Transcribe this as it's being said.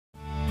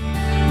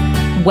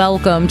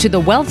Welcome to the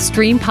Wealth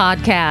Stream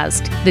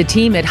Podcast. The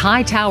team at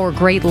Hightower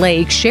Great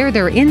Lakes share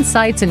their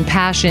insights and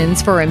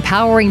passions for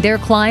empowering their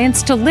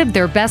clients to live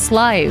their best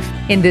life.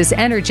 In this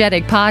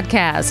energetic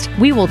podcast,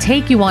 we will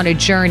take you on a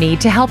journey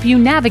to help you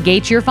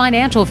navigate your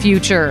financial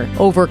future,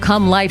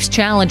 overcome life's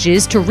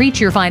challenges to reach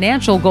your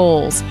financial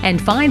goals,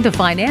 and find the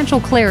financial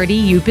clarity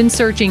you've been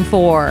searching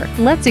for.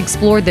 Let's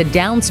explore the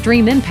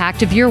downstream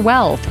impact of your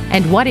wealth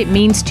and what it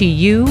means to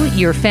you,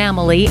 your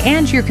family,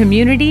 and your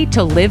community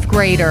to live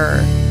greater.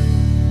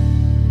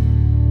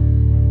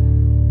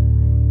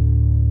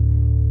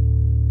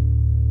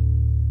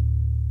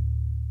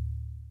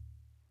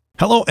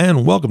 Hello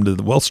and welcome to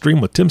the Wealth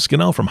Stream with Tim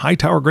Skinnell from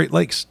Hightower Great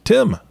Lakes.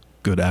 Tim,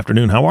 good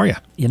afternoon. How are you?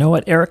 You know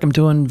what, Eric? I'm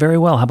doing very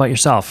well. How about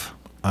yourself?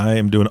 I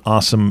am doing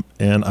awesome,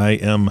 and I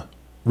am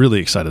really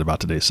excited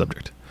about today's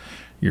subject.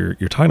 You're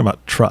talking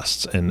about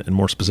trusts, and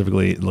more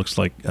specifically, it looks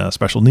like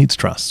special needs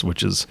trusts,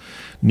 which is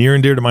near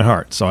and dear to my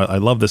heart. So I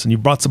love this, and you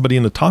brought somebody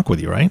in to talk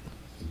with you, right?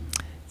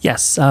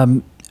 Yes.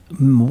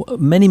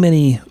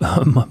 Many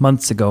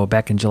months ago,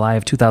 back in July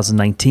of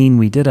 2019,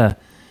 we did a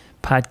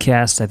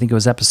podcast, I think it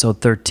was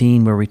episode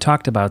 13, where we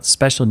talked about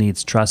special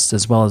needs trusts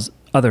as well as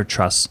other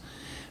trusts.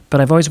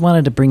 But I've always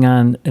wanted to bring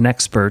on an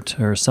expert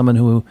or someone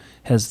who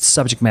has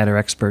subject matter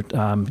expert.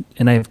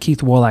 And I have Keith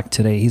Wolak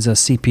today. He's a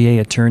CPA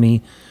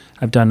attorney.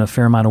 I've done a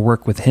fair amount of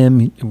work with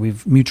him.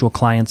 We've mutual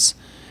clients.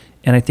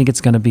 And I think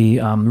it's going to be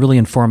really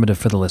informative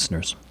for the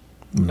listeners.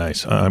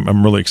 Nice.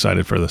 I'm really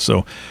excited for this.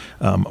 So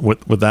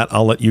with that,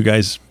 I'll let you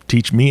guys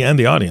teach me and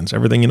the audience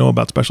everything you know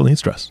about special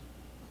needs trusts.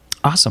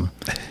 Awesome.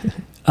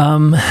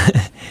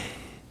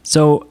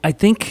 So I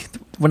think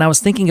when I was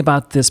thinking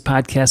about this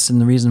podcast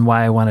and the reason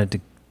why I wanted to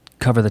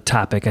cover the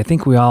topic, I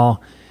think we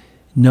all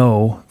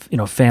know,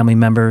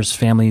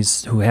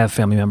 families who have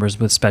family members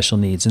with special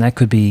needs, and that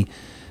could be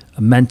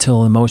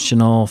mental,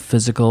 emotional,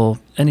 physical,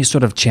 any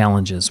sort of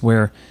challenges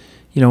where,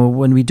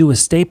 when we do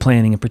estate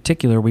planning in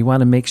particular, we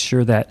want to make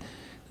sure that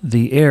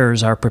the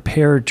heirs are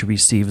prepared to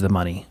receive the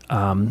money,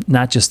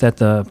 not just that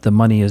the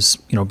money is,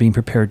 being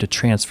prepared to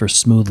transfer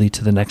smoothly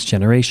to the next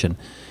generation.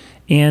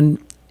 And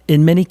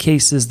in many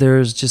cases,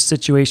 there's just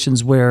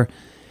situations where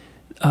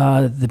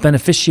the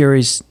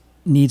beneficiaries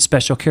need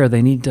special care.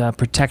 They need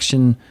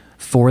protection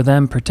for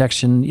them,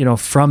 protection,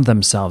 from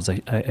themselves,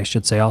 I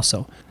should say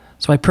also.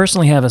 So I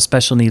personally have a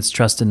special needs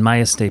trust in my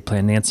estate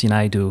plan, Nancy and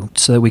I do,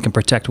 so that we can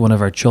protect one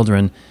of our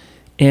children.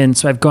 And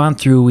so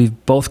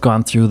we've both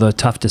gone through the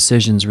tough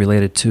decisions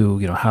related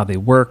to, how they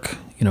work,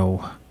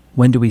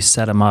 when do we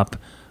set them up,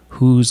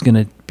 who's going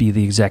to be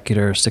the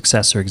executor,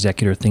 successor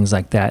executor, things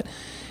like that.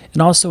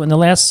 And also in the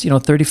last,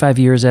 35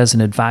 years as an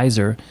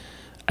advisor,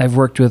 I've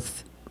worked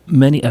with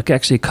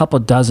actually a couple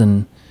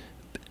dozen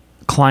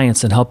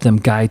clients and helped them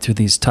guide through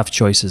these tough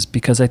choices.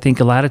 Because I think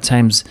a lot of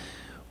times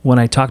when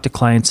I talk to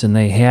clients and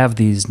they have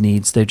these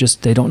needs, they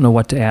don't know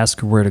what to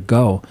ask or where to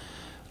go.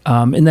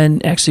 And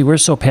then actually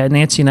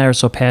Nancy and I are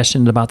so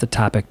passionate about the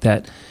topic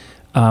that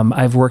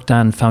I've worked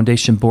on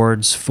foundation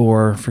boards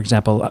for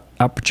example,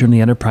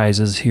 Opportunity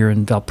Enterprises here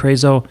in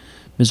Valparaiso,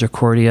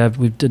 Misericordia.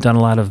 We've done a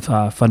lot of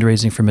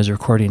fundraising for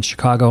Misericordia in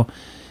Chicago.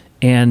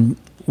 And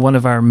one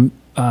of our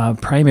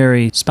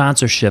primary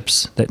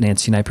sponsorships that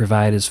Nancy and I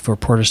provide is for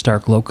Porter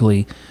Stark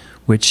locally,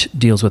 which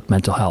deals with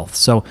mental health.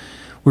 So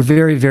we're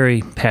very,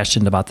 very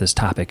passionate about this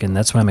topic, and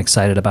that's why I'm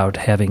excited about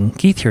having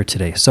Keith here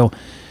today. So,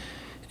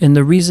 and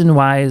the reason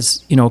why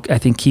is, I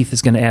think Keith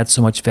is going to add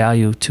so much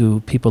value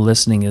to people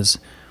listening is,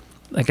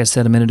 like I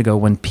said a minute ago,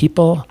 when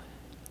people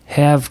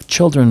have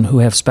children who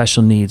have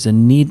special needs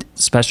and need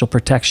special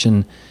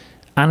protection,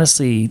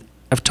 honestly,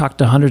 I've talked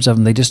to hundreds of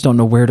them. They just don't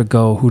know where to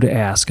go, who to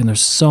ask. And there's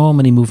so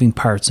many moving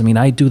parts. I mean,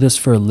 I do this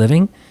for a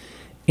living,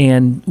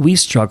 and we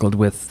struggled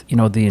with,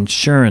 the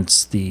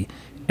insurance, the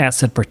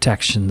asset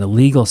protection, the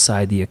legal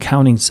side, the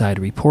accounting side,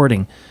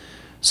 reporting.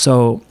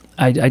 So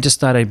I just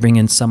thought I'd bring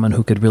in someone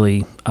who could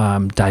really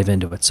dive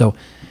into it. So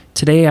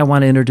today I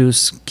want to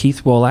introduce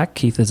Keith Wolak.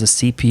 Keith is a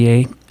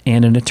CPA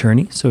and an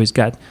attorney. So he's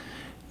got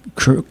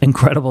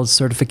incredible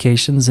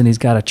certifications, and he's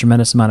got a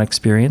tremendous amount of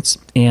experience.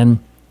 And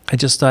I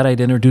just thought I'd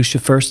introduce you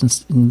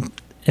first and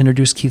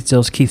introduce Keith.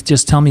 So Keith,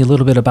 just tell me a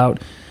little bit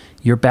about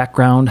your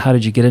background. How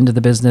did you get into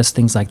the business?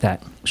 Things like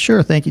that.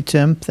 Sure. Thank you,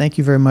 Tim. Thank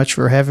you very much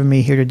for having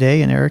me here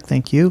today. And Eric,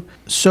 thank you.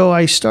 So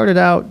I started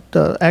out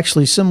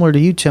actually similar to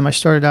you, Tim. I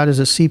started out as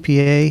a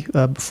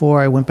CPA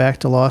before I went back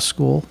to law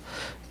school,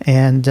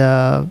 and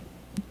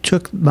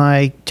took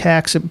my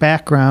tax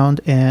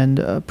background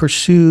and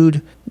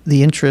pursued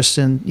the interest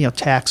in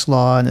tax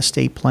law and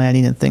estate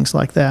planning and things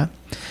like that.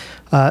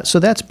 So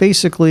that's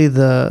basically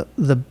the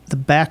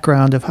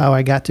background of how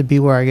I got to be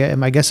where I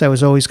am. I guess I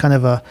was always kind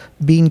of a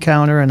bean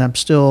counter, and I'm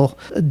still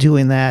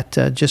doing that,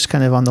 just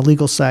kind of on the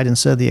legal side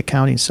instead of the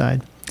accounting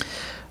side.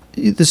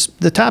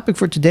 The topic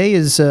for today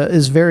is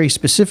very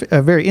specific,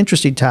 a very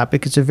interesting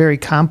topic. It's a very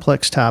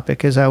complex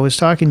topic. As I was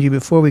talking to you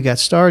before we got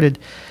started,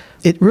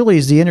 it really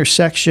is the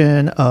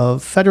intersection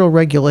of federal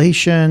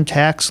regulation,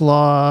 tax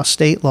law,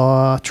 state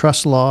law,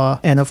 trust law,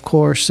 and of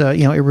course,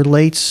 it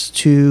relates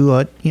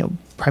to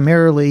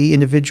primarily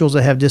individuals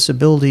that have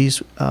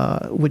disabilities,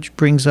 which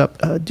brings up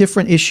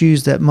different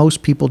issues that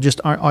most people just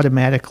aren't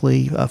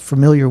automatically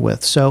familiar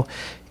with. So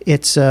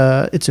it's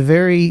a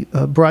very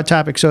broad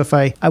topic. So if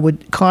I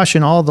would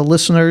caution all the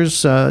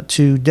listeners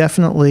to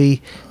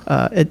definitely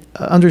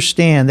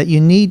understand that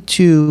you need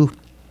to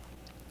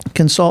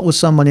consult with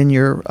someone in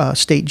your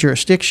state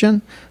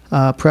jurisdiction,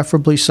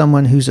 preferably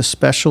someone who's a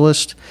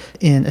specialist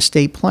in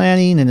estate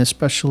planning and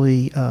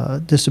especially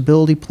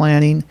disability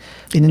planning.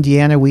 In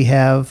Indiana, we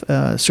have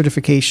a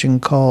certification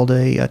called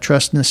a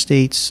Trust and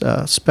Estates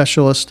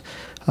Specialist,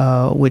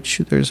 which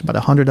there's about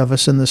 100 of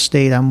us in the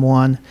state. I'm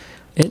one.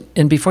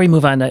 And before you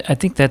move on, I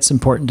think that's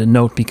important to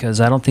note because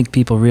I don't think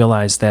people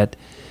realize that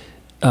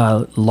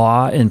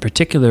law, in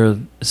particular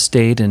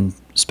state and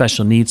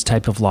special needs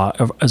type of law,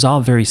 is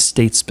all very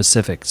state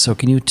specific. So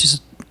can you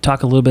just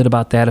talk a little bit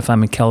about that if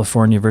I'm in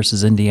California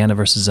versus Indiana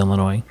versus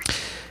Illinois?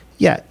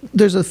 Yeah,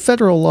 there's a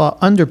federal law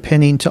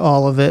underpinning to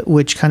all of it,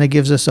 which kind of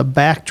gives us a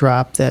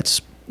backdrop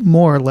that's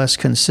more or less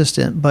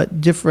consistent, but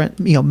different.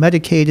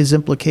 Medicaid is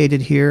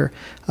implicated here.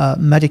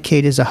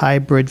 Medicaid is a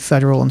hybrid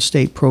federal and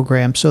state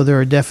program, so there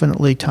are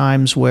definitely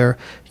times where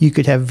you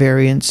could have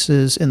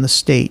variances in the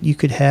state. You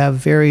could have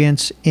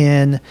variance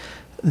in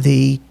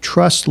the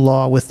trust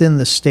law within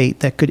the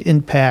state that could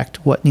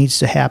impact what needs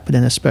to happen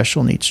in a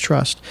special needs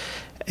trust.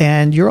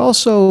 And you're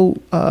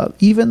also,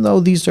 even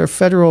though these are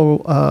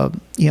federal,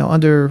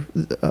 under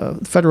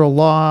federal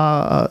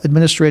law,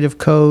 administrative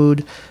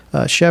code,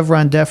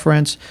 Chevron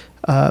deference,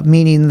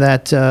 meaning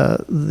that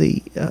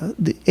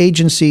the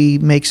agency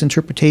makes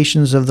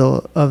interpretations of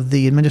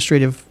the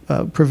administrative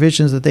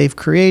provisions that they've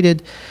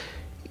created.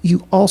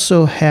 You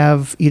also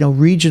have,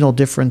 regional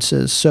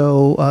differences.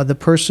 So the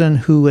person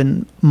who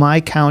in my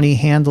county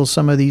handles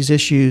some of these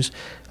issues,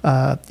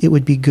 it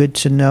would be good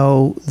to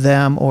know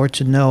them or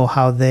to know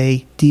how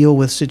they deal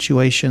with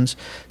situations.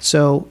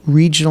 So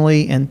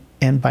regionally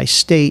and by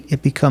state,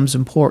 it becomes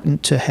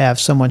important to have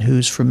someone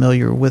who's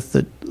familiar with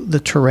the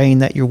terrain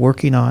that you're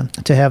working on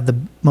to have the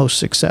most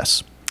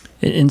success.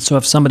 And so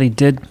if somebody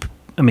did,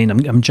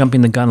 I'm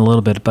jumping the gun a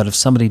little bit, but if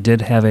somebody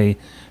did have a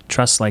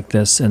trust like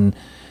this and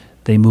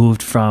they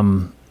moved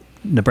from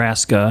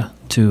Nebraska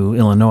to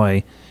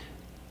Illinois,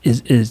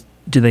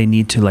 do they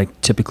need to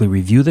typically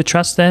review the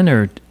trust then,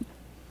 or?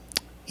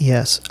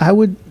 Yes,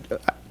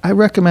 I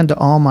recommend to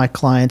all my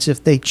clients,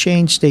 if they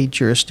change state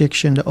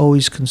jurisdiction, to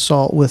always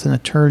consult with an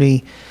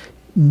attorney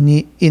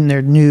in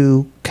their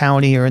new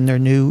county or in their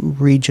new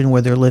region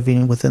where they're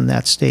living within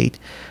that state.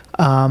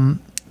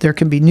 There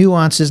can be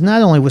nuances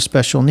not only with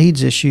special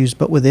needs issues,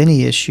 but with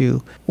any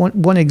issue.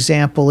 One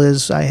example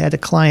is I had a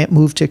client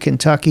move to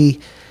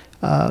Kentucky.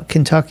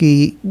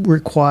 Kentucky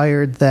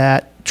required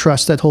that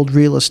trusts that hold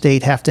real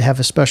estate have to have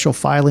a special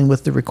filing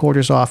with the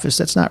recorder's office.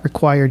 That's not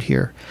required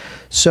here.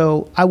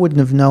 So I wouldn't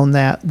have known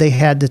that. They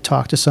had to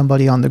talk to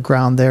somebody on the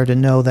ground there to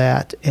know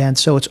that. And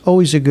so it's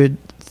always a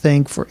good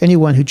thing for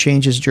anyone who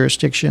changes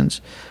jurisdictions,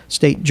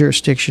 state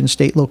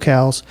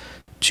locales,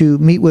 to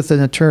meet with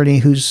an attorney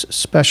who's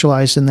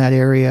specialized in that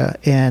area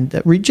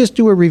and just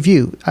do a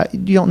review.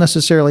 You don't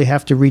necessarily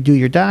have to redo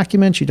your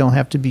documents. You don't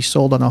have to be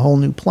sold on a whole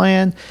new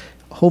plan.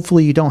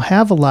 Hopefully you don't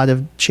have a lot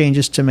of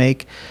changes to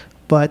make,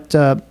 but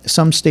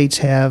some states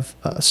have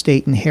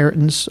state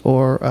inheritance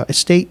or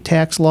estate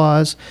tax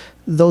laws.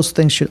 Those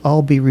things should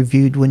all be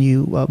reviewed when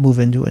you move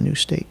into a new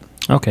state.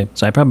 Okay,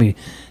 so I probably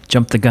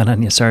jumped the gun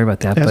on you. Sorry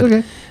about that. That's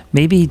okay.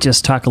 Maybe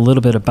just talk a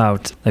little bit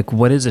about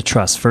what is a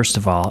trust first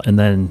of all, and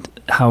then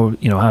how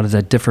does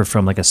that differ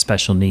from a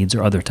special needs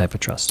or other type of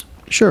trust?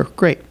 Sure,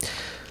 great.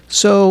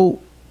 So,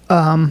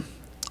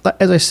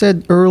 as I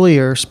said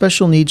earlier,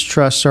 special needs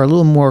trusts are a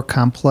little more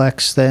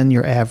complex than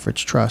your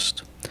average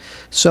trust.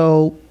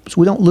 So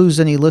we don't lose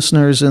any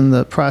listeners in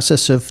the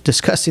process of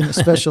discussing the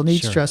special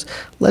needs Sure. trust.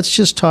 Let's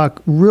just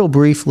talk real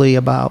briefly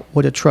about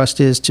what a trust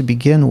is to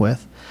begin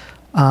with.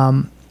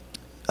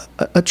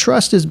 A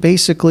trust is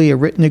basically a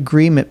written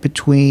agreement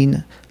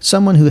between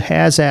someone who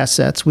has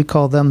assets, we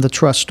call them the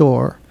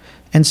trustor,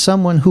 and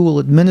someone who will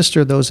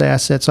administer those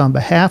assets on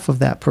behalf of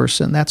that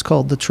person. That's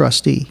called the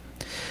trustee.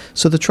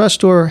 So the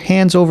trustor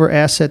hands over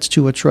assets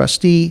to a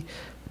trustee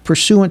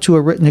pursuant to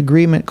a written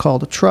agreement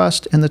called a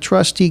trust, and the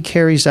trustee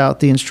carries out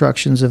the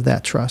instructions of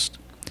that trust.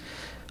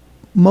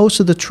 Most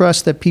of the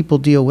trusts that people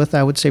deal with,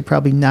 I would say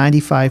probably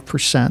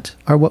 95%,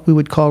 are what we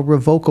would call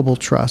revocable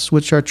trusts,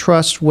 which are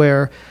trusts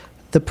where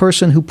the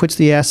person who puts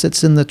the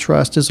assets in the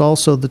trust is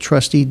also the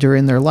trustee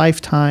during their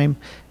lifetime,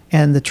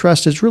 and the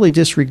trust is really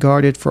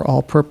disregarded for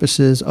all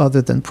purposes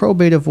other than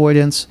probate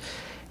avoidance.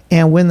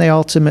 And when they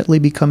ultimately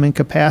become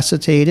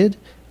incapacitated,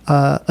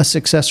 a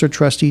successor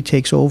trustee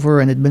takes over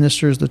and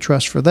administers the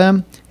trust for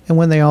them. And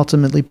when they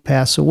ultimately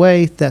pass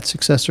away, that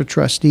successor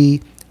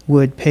trustee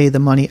would pay the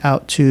money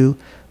out to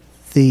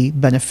the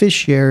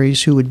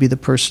beneficiaries, who would be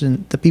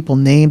the people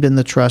named in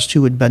the trust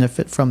who would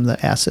benefit from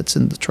the assets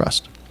in the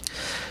trust.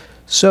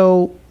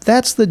 So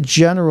that's the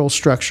general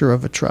structure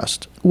of a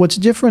trust. What's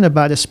different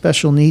about a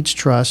special needs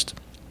trust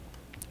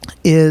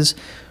is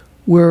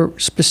we're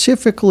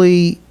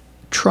specifically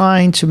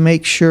trying to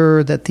make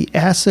sure that the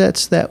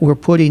assets that we're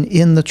putting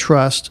in the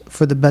trust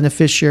for the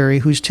beneficiary,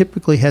 who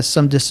typically has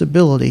some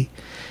disability,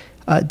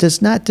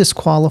 does not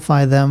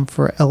disqualify them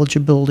for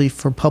eligibility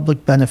for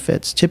public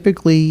benefits,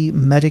 typically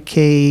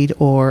Medicaid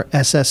or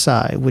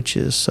SSI, which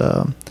is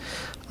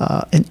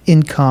an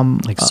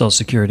income. Like Social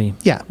Security.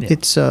 Yeah,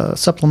 it's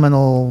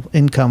supplemental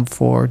income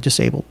for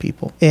disabled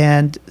people.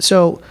 And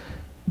so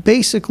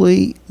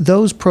basically,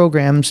 those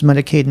programs,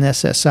 Medicaid and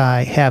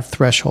SSI, have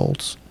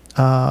thresholds.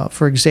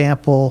 For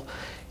example,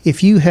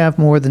 if you have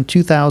more than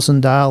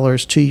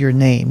 $2,000 to your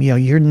name,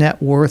 your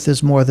net worth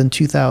is more than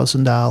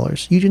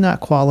 $2,000, you do not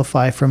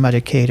qualify for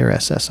Medicaid or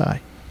SSI.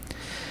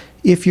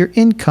 If your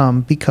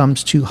income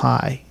becomes too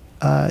high,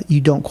 you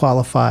don't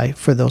qualify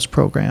for those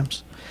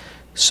programs.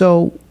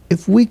 So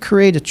if we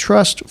create a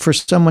trust for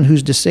someone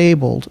who's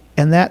disabled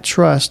and that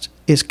trust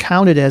is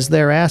counted as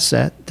their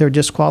asset, they're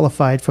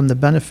disqualified from the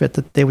benefit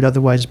that they would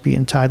otherwise be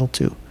entitled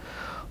to.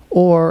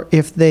 Or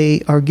if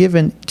they are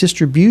given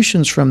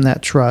distributions from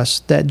that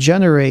trust that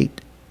generate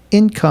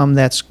income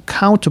that's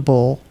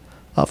countable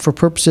for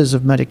purposes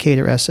of Medicaid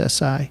or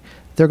SSI,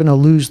 they're going to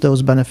lose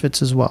those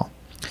benefits as well.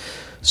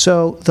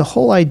 So the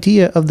whole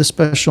idea of the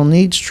Special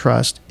Needs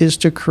Trust is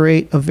to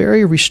create a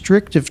very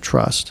restrictive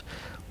trust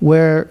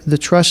where the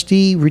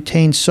trustee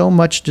retains so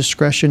much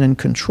discretion and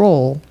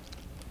control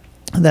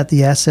that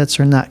the assets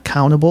are not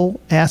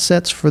countable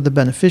assets for the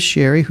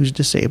beneficiary who's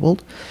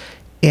disabled,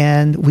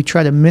 and we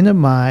try to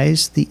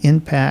minimize the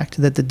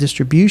impact that the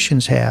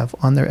distributions have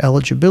on their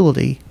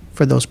eligibility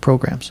for those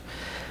programs.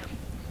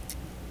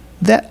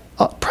 That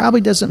probably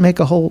doesn't make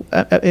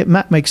it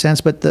might make sense,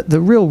 but the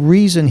real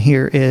reason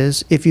here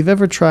is if you've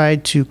ever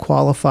tried to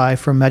qualify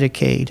for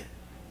Medicaid,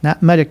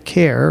 not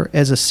Medicare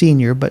as a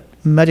senior, but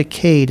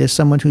Medicaid as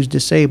someone who's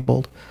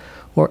disabled,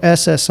 or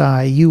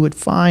SSI, you would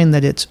find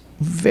that it's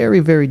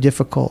very, very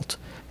difficult,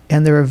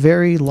 and there are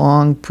very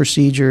long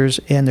procedures,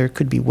 and there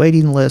could be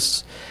waiting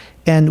lists.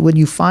 And when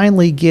you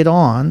finally get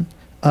on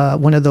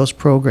one of those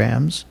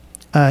programs,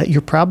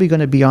 you're probably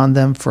going to be on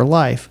them for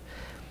life.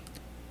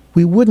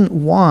 We wouldn't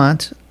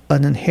want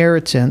an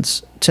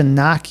inheritance to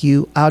knock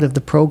you out of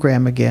the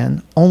program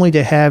again, only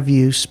to have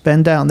you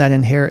spend down that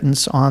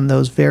inheritance on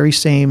those very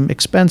same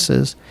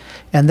expenses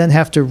and then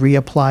have to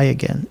reapply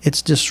again.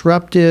 It's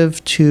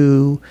disruptive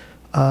to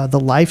the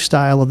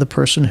lifestyle of the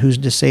person who's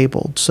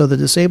disabled. So the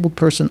disabled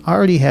person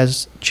already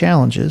has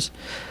challenges.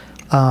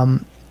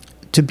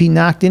 To be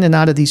knocked in and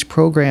out of these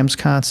programs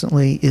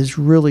constantly is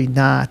really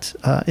not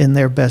in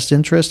their best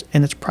interest,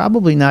 and it's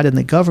probably not in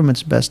the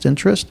government's best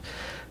interest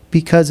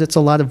because it's a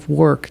lot of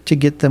work to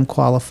get them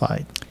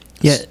qualified.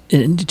 Yeah,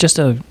 and just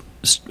to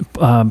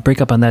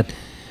break up on that,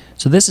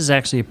 so this is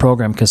actually a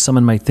program, because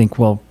someone might think,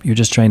 well, you're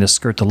just trying to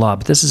skirt the law,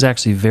 but this is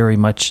actually very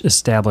much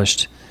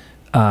established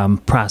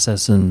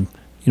process and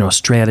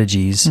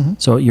strategies. Mm-hmm.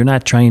 So you're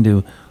not trying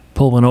to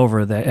pull one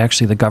over. That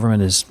actually the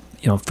government is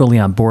fully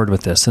on board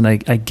with this. And I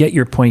get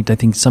your point. I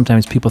think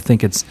sometimes people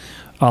think it's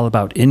all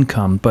about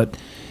income, but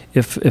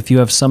if you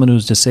have someone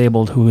who's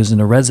disabled who is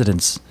in a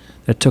residence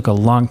that took a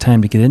long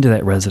time to get into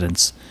that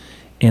residence,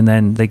 and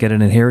then they get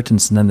an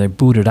inheritance and then they're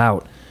booted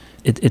out,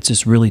 it's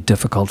just really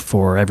difficult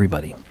for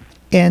everybody.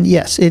 And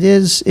yes, it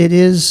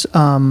is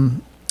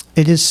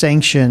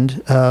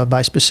sanctioned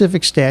by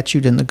specific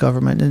statute in the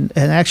government. And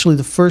actually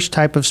the first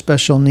type of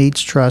special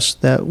needs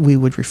trust that we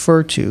would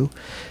refer to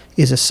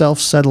is a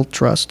self-settled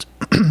trust.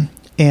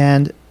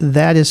 And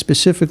that is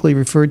specifically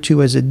referred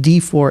to as a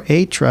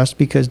D4A trust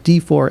because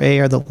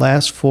D4A are the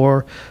last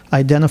four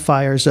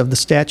identifiers of the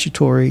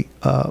statutory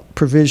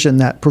provision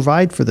that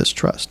provide for this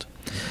trust.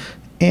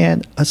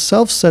 And a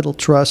self-settled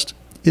trust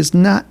is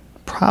not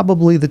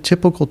probably the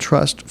typical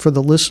trust for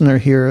the listener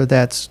here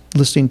that's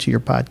listening to your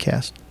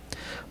podcast.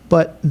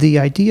 But the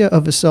idea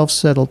of a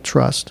self-settled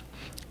trust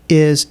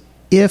is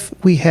if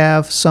we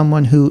have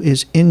someone who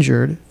is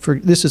injured,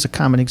 this is a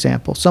common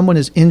example, someone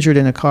is injured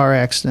in a car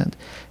accident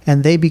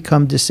and they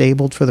become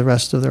disabled for the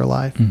rest of their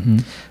life. Mm-hmm.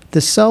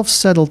 The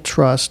self-settled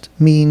trust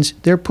means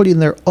they're putting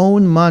their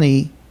own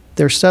money,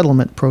 their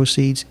settlement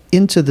proceeds,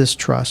 into this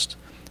trust.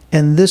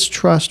 And this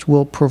trust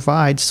will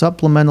provide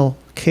supplemental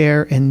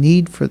care and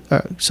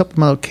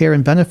supplemental care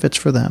and benefits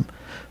for them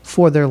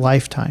for their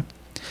lifetime.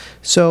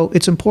 So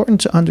it's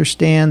important to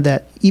understand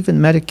that even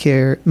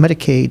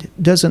Medicaid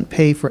doesn't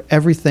pay for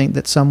everything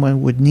that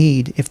someone would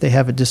need if they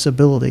have a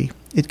disability.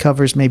 It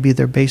covers maybe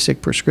their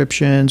basic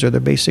prescriptions or their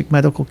basic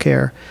medical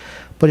care,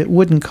 but it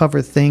wouldn't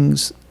cover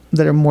things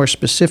that are more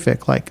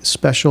specific, like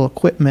special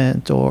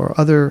equipment or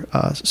other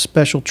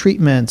special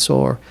treatments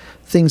or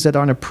things that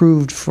aren't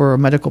approved for a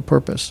medical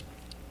purpose.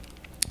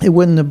 It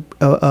wouldn't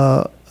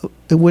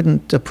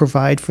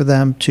provide for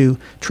them to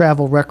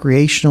travel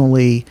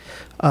recreationally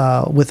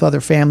with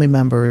other family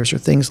members or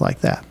things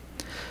like that.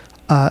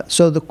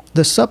 So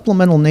the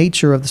supplemental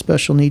nature of the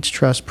Special Needs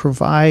Trust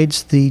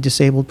provides the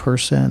disabled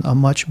person a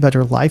much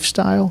better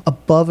lifestyle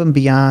above and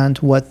beyond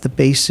what the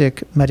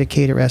basic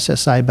Medicaid or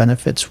SSI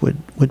benefits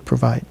would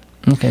provide.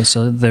 Okay,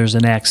 so there's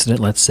an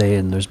accident, let's say,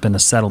 and there's been a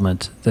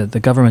settlement.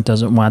 The government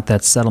doesn't want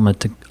that settlement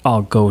to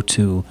all go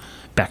to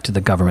back to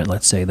the government,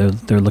 let's say.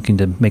 They're looking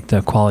to make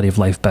the quality of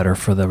life better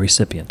for the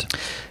recipient.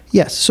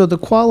 Yes. So the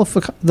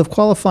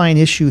qualifying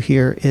issue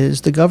here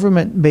is the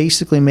government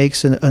basically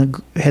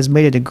has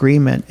made an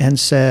agreement and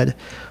said,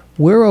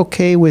 we're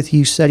okay with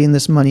you setting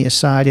this money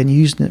aside and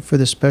using it for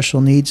the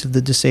special needs of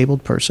the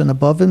disabled person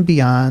above and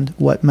beyond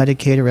what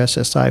Medicaid or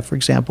SSI, for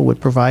example,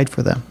 would provide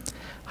for them.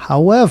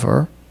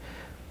 However,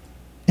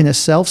 in a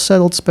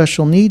self-settled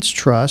special needs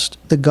trust,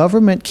 the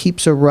government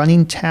keeps a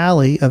running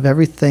tally of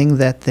everything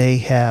that they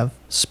have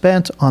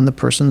spent on the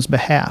person's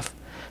behalf.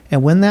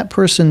 And when that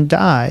person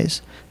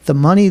dies, the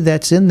money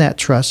that's in that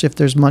trust, if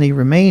there's money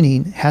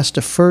remaining, has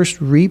to first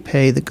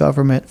repay the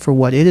government for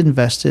what it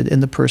invested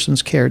in the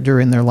person's care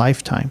during their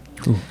lifetime.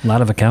 Ooh, a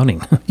lot of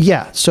accounting.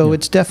 Yeah, so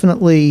it's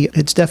definitely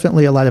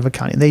a lot of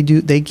accounting.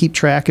 They keep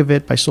track of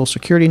it by Social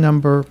Security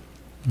number,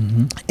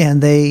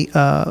 and they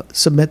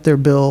submit their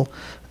bill,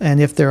 and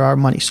if there are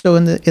money. So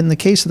in the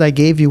case that I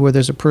gave you, where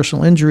there's a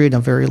personal injury and a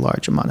very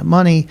large amount of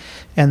money,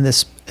 and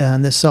this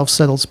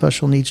self-settled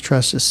special needs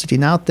trust is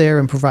sitting out there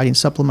and providing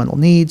supplemental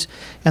needs,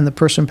 and the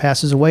person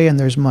passes away and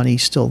there's money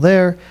still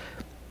there,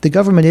 the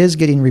government is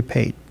getting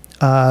repaid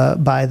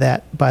by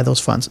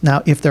those funds.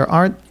 Now, if there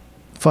aren't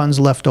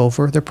funds left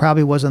over, there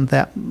probably wasn't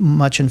that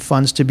much in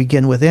funds to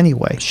begin with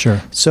anyway.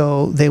 Sure.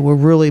 So they were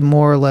really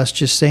more or less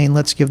just saying,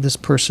 let's give this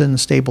person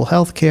stable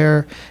health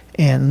care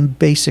and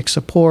basic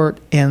support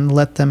and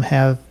let them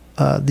have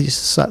this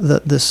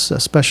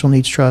special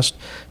needs trust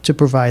to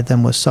provide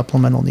them with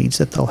supplemental needs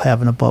that they'll have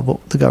and above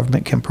what the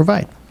government can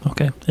provide.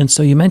 Okay. And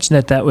so you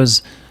mentioned that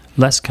was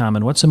less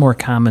common. What's a more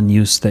common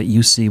use that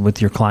you see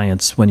with your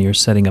clients when you're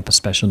setting up a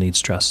special needs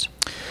trust?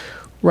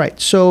 Right.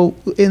 So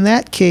in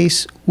that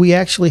case, we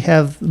actually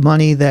have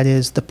money that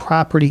is the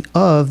property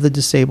of the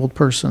disabled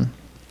person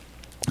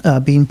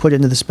being put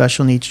into the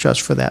special needs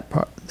trust for that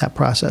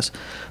process.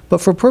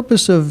 But for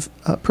purposes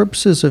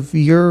of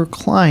your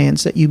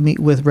clients that you meet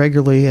with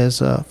regularly as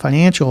a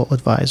financial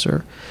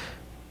advisor,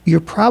 you're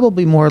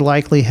probably more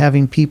likely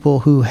having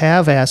people who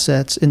have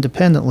assets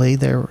independently,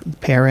 their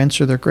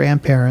parents or their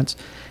grandparents,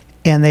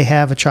 and they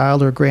have a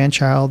child or a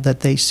grandchild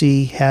that they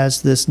see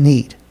has this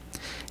need.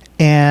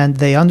 And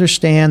they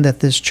understand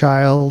that this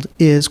child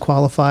is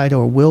qualified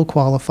or will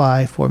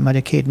qualify for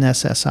Medicaid and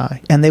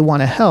SSI. And they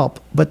want to help,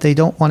 but they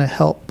don't want to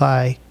help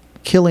by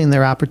killing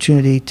their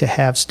opportunity to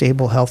have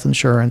stable health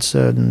insurance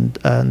and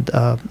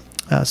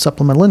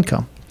supplemental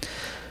income.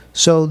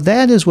 So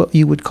that is what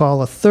you would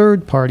call a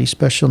third-party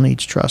special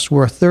needs trust,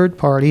 where a third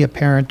party, a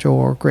parent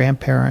or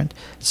grandparent,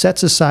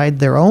 sets aside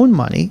their own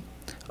money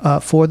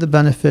for the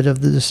benefit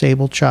of the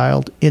disabled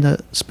child in a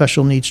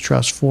special needs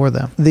trust for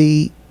them.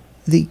 There's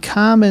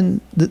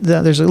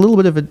a little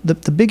bit of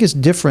the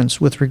biggest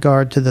difference with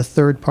regard to the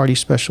third-party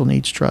special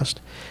needs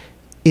trust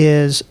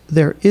is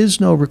there is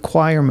no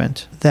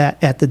requirement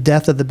that at the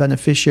death of the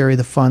beneficiary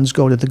the funds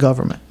go to the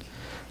government.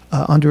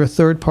 Under a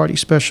third-party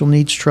special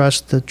needs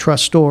trust, the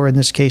trustor, in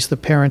this case the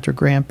parent or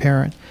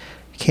grandparent,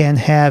 can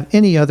have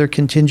any other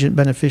contingent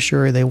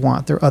beneficiary they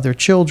want. Their other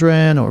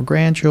children or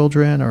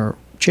grandchildren or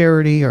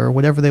charity or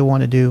whatever they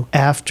want to do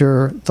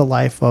after the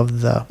life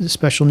of the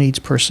special needs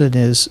person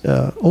is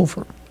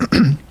over.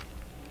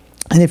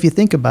 And if you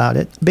think about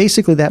it,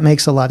 basically that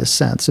makes a lot of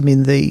sense. I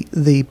mean,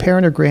 the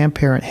parent or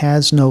grandparent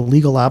has no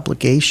legal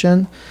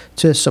obligation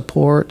to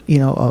support,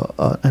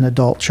 an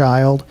adult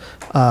child.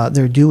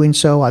 They're doing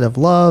so out of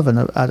love and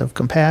out of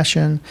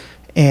compassion,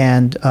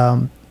 and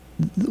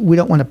we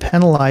don't want to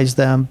penalize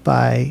them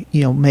by,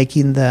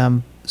 making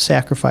them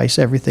sacrifice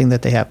everything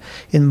that they have.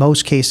 In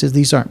most cases,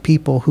 these aren't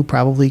people who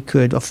probably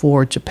could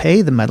afford to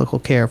pay the medical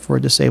care for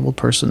a disabled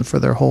person for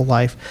their whole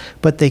life,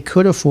 but they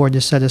could afford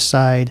to set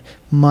aside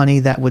money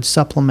that would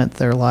supplement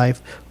their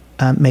life,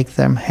 make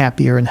them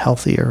happier and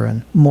healthier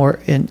and more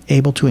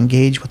able to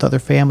engage with other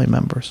family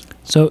members.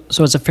 So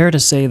is it fair to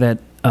say that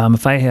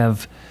if I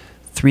have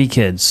 3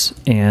 kids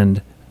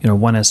and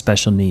one has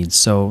special needs,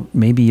 so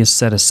maybe you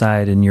set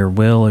aside in your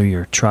will or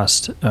your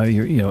trust,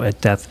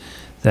 at death,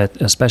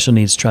 that a special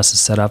needs trust is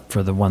set up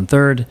for the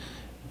 1/3.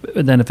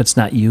 Then if it's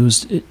not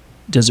used,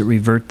 does it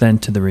revert then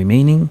to the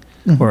remaining?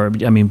 Mm-hmm. Or,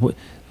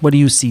 what do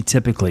you see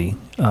typically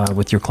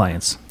with your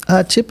clients?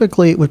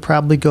 Typically, it would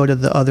probably go to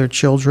the other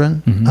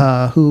children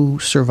who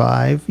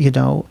survive,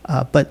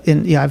 But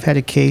I've had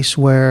a case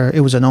where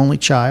it was an only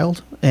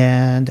child,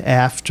 and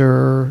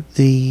after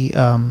the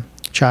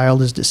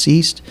child is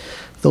deceased,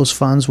 those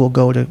funds will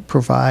go to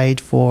provide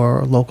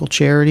for local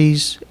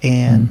charities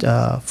and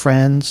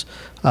friends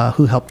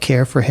who help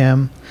care for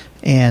him,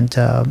 and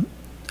that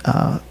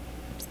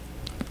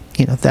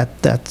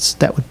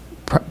would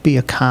be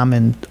a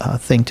common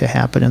thing to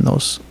happen in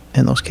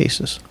those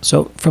cases.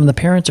 So, from the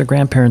parents or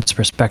grandparents'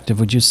 perspective,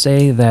 would you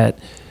say that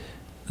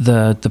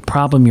the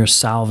problem you're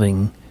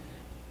solving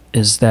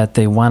is that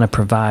they want to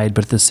provide,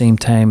 but at the same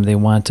time they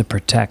want to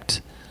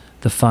protect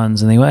the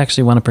funds, and they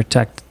actually want to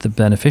protect the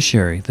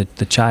beneficiary,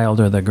 the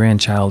child or the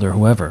grandchild or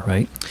whoever,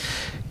 right?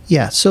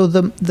 Yeah. So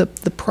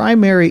the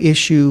primary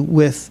issue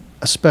with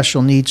a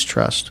special needs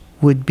trust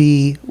would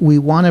be we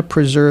want to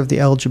preserve the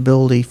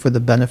eligibility for the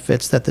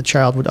benefits that the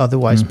child would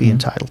otherwise be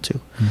entitled to.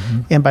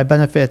 And by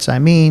benefits, I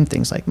mean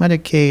things like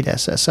Medicaid,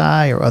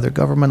 SSI, or other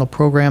governmental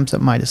programs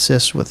that might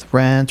assist with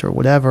rent or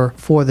whatever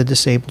for the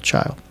disabled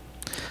child.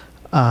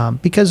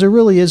 Because there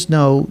really is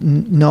no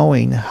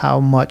knowing how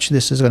much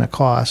this is going to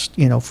cost,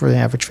 for the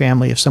average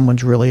family if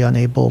someone's really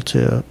unable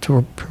to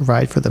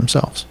provide for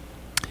themselves.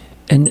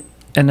 And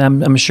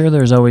I'm sure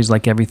there's always,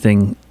 like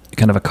everything,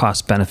 kind of a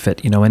cost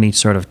benefit. Any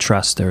sort of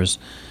trust, there's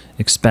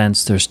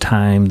expense, there's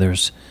time,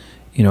 there's,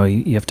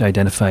 you have to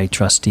identify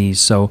trustees.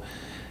 So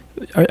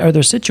are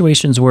there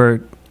situations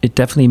where it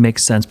definitely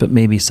makes sense, but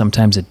maybe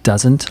sometimes it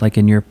doesn't, like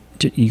in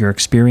your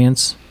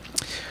experience?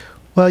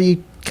 Well,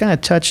 you kind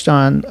of touched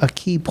on a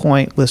key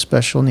point with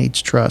special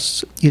needs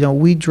trusts.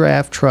 We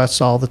draft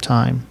trusts all the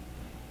time.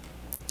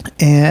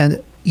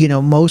 And,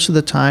 most of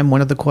the time,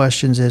 one of the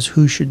questions is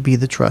who should be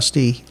the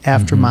trustee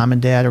after mom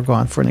and dad are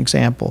gone, for an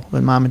example.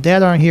 When mom and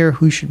dad aren't here,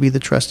 who should be the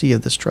trustee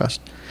of this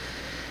trust?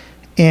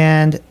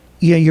 And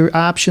your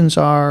options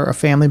are a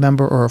family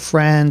member or a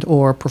friend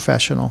or a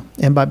professional.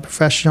 And by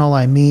professional,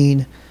 I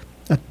mean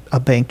a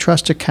bank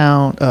trust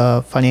account,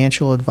 a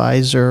financial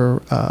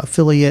advisor,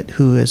 affiliate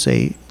who is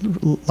a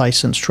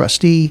licensed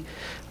trustee,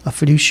 a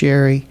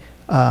fiduciary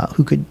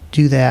who could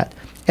do that.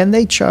 And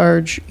they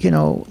charge,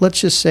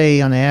 let's just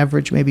say on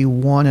average, maybe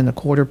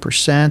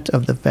 1.25%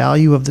 of the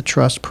value of the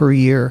trust per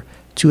year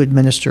to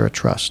administer a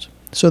trust.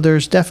 So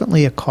there's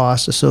definitely a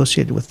cost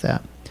associated with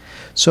that.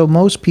 So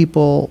most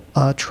people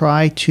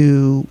try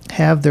to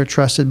have their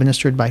trust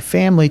administered by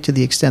family to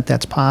the extent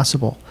that's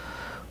possible.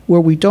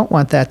 Where we don't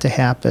want that to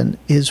happen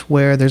is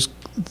where there's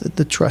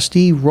the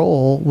trustee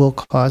role will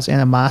cause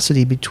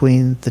animosity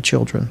between the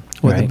children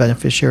or the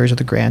beneficiaries or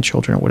the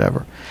grandchildren or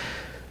whatever.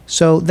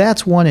 So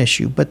that's one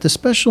issue. But the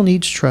special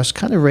needs trust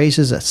kind of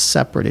raises a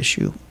separate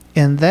issue,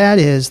 and that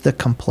is the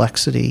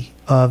complexity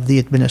of the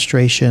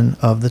administration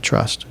of the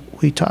trust.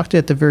 We talked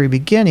at the very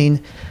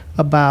beginning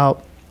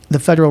about the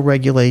federal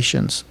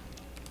regulations,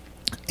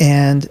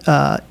 and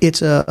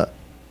it's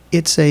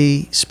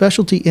a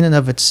specialty in and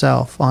of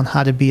itself on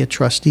how to be a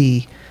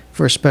trustee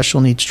for a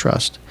special needs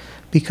trust,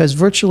 because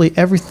virtually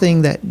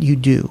everything that you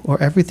do or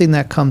everything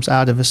that comes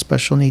out of a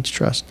special needs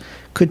trust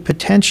could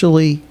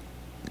potentially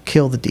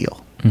kill the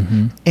deal.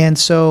 And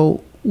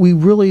so we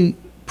really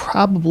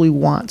probably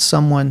want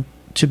someone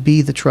to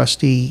be the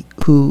trustee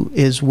who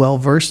is well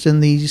versed in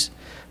these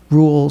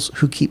rules,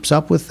 who keeps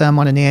up with them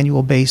on an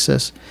annual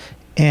basis,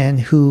 and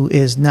who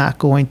is not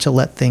going to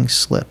let things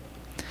slip.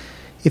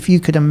 If you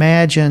could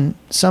imagine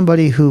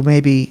somebody who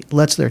maybe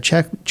lets their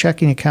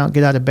checking account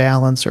get out of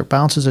balance or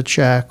bounces a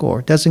check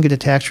or doesn't get a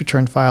tax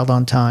return filed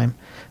on time,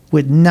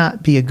 would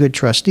not be a good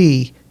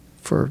trustee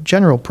for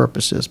general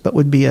purposes, but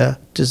would be a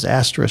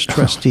disastrous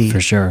trustee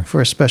for sure.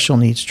 For a special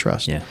needs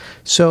trust. Yeah.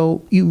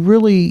 So you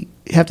really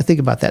have to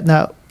think about that.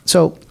 Now,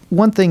 so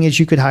one thing is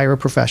you could hire a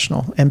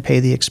professional and pay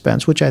the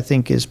expense, which I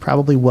think is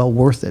probably well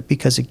worth it,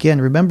 because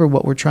again, remember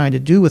what we're trying to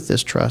do with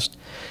this trust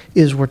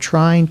is we're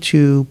trying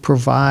to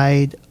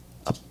provide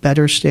a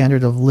better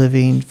standard of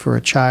living for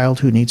a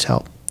child who needs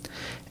help.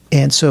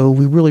 And so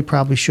we really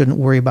probably shouldn't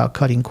worry about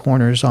cutting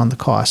corners on the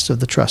cost of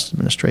the trust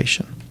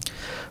administration.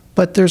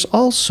 But there's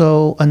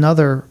also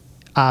another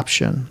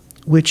option,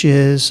 which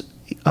is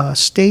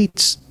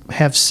states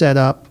have set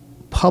up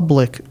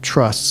public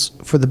trusts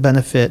for the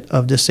benefit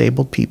of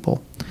disabled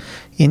people.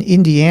 In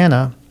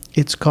Indiana,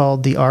 it's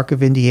called the Arc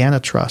of Indiana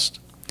Trust.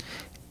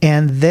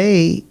 And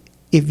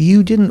if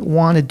you didn't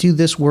want to do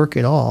this work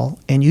at all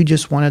and you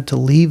just wanted to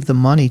leave the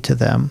money to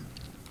them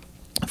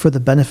for the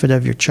benefit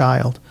of your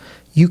child,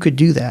 you could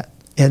do that.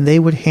 And they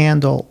would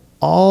handle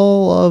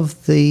all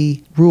of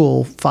the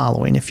rule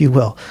following, if you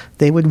will.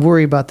 They would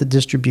worry about the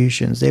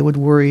distributions. They would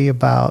worry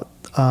about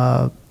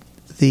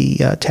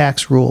the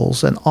tax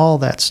rules and all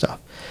that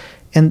stuff.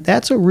 And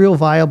that's a real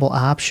viable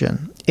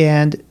option.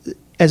 And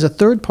as a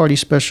third-party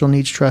special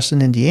needs trust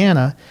in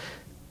Indiana,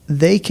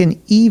 they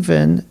can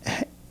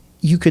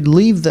you could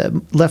leave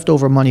the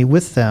leftover money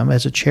with them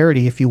as a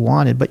charity if you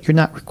wanted, but you're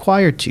not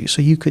required to.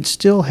 So you could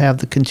still have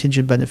the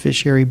contingent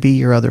beneficiary be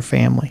your other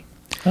family.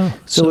 Oh,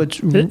 so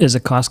is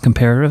it cost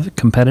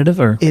competitive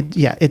or?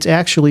 It's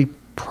actually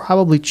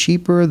probably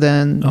cheaper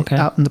than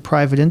out in the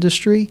private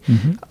industry.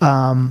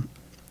 And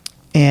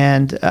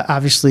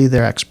obviously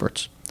they're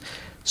experts.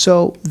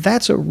 So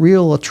that's a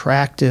real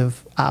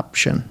attractive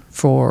option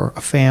for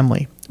a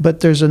family. But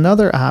there's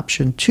another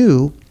option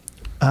too,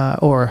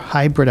 or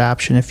hybrid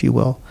option, if you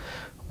will,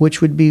 which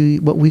would be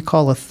what we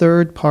call a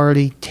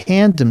third-party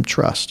tandem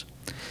trust.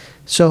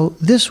 So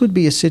this would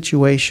be a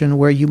situation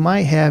where you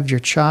might have your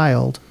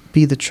child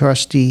be the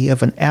trustee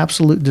of an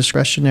absolute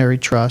discretionary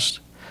trust,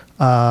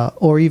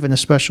 or even a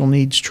special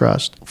needs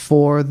trust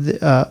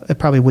it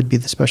probably would be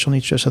the special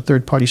needs trust, a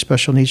third-party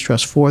special needs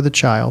trust for the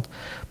child.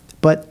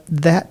 But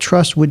that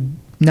trust would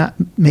not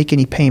make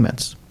any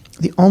payments.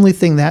 The only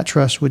thing that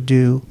trust would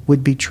do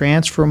would be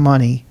transfer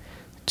money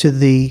to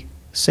the,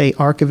 say,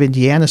 Arc of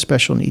Indiana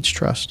Special Needs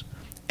Trust,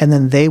 and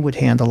then they would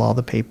handle all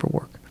the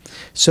paperwork.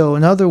 So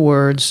in other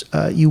words,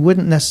 you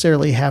wouldn't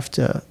necessarily have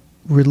to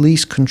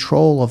release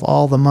control of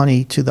all the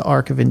money to the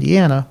Arc of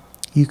Indiana,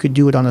 you could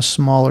do it on a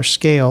smaller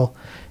scale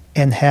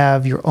and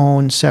have your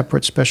own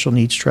separate special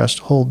needs trust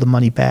hold the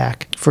money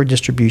back for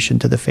distribution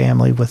to the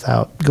family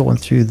without going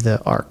through the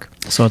Arc.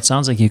 So it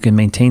sounds like you can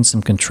maintain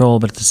some control,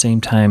 but at the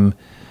same time,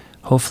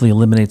 hopefully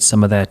eliminate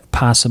some of that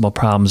possible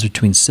problems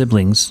between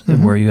siblings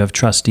where you have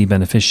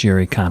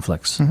trustee-beneficiary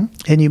conflicts.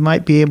 And you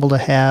might be able to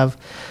have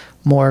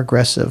more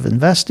aggressive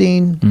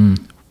investing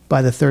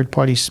by the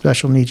third-party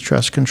special needs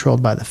trust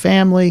controlled by the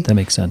family. That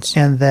makes sense.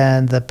 And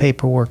then the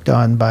paperwork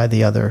done by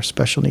the other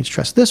special needs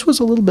trust. This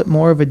was a little bit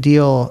more of a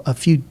deal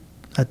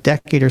a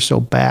decade or so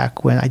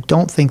back when I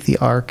don't think the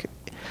Arc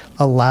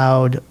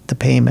allowed the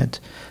payment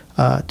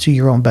to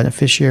your own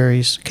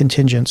beneficiaries,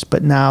 contingents,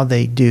 but now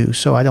they do.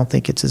 So I don't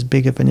think it's as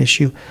big of an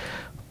issue.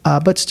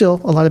 But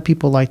still, a lot of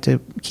people like to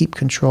keep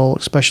control,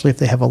 especially if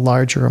they have a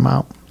larger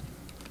amount.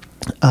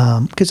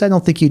 Because I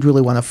don't think you'd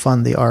really want to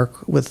fund the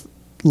Arc with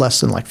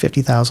less than like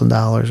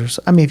 $50,000 or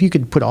so. I mean, if you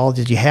could put all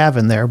that you have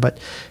in there, but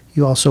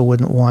you also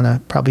wouldn't want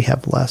to probably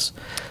have less.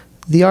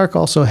 The Arc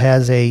also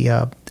has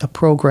a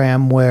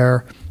program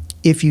where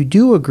if you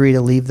do agree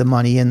to leave the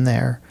money in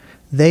there,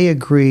 they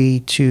agree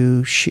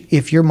to,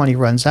 if your money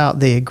runs out,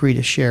 they agree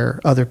to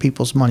share other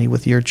people's money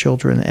with your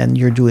children, and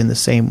you're doing the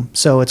same.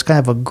 So it's kind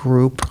of a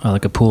group.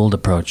 Like a pooled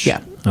approach.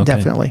 Yeah, Okay.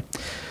 definitely.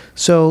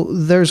 So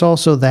there's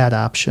also that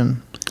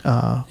option.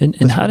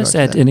 And how does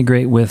that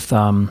integrate with,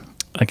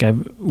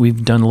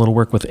 we've done a little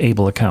work with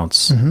ABLE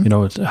accounts. You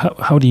know,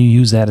 how do you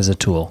use that as a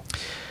tool?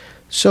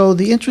 So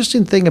the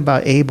interesting thing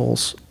about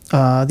ABLEs,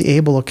 the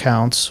ABLE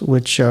accounts,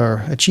 which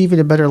are Achieving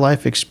a Better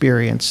Life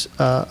Experience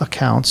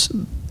accounts,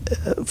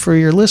 for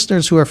your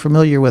listeners who are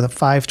familiar with a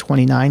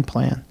 529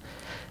 plan,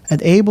 an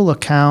ABLE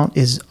account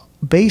is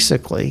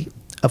basically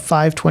a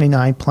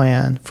 529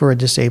 plan for a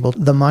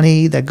disabled. The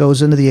money that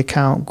goes into the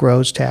account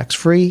grows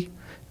tax-free.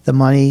 The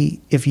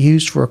money, if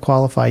used for a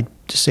qualified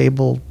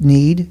disabled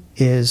need,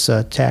 is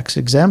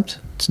tax-exempt.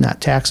 It's not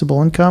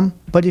taxable income.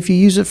 But if you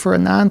use it for a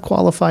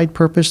non-qualified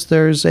purpose,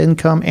 there's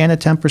income and a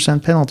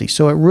 10% penalty.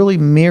 So it really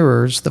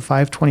mirrors the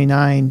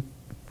 529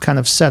 kind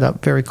of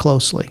setup very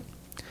closely.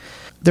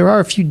 There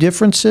are a few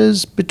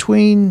differences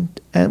between,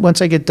 and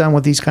once I get done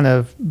with these kind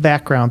of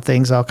background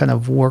things, I'll kind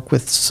of work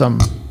with some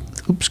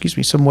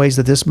ways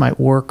that this might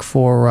work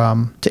for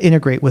to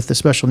integrate with the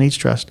special needs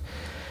trust.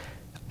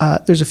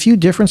 There's a few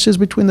differences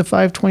between the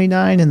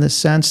 529 in the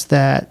sense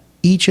that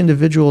each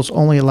individual is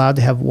only allowed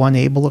to have one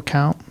ABLE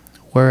account,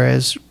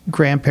 whereas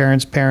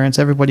grandparents, parents,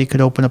 everybody could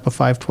open up a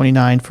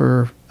 529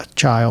 for a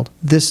child.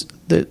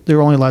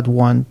 They're only allowed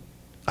one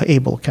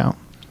ABLE account.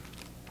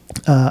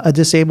 A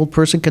disabled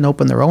person can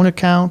open their own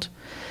account.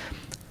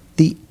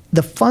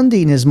 The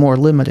funding is more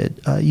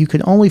limited. You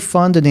can only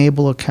fund an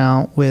ABLE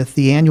account with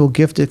the annual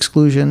gift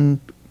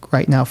exclusion,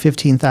 right now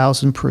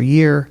 $15,000 per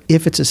year.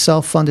 If it's a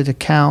self-funded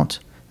account,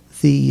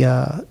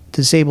 the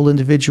disabled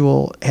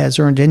individual has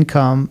earned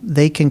income.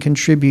 They can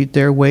contribute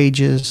their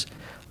wages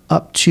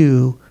up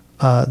to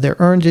their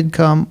earned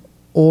income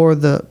or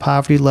the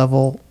poverty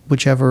level,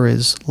 whichever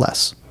is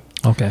less.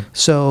 Okay.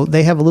 So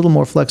they have a little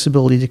more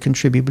flexibility to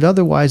contribute, but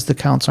otherwise the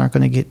accounts aren't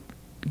going to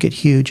get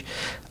huge.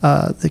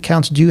 The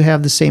accounts do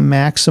have the same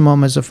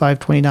maximum as a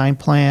 529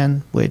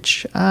 plan,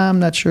 which I'm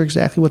not sure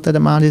exactly what that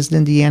amount is in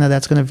Indiana.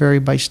 That's going to vary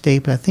by state,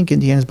 but I think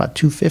Indiana is about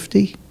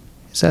 $250.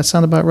 Does that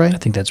sound about right? I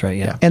think that's right,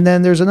 yeah. And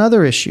then there's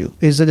another issue,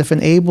 is that if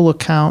an ABLE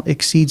account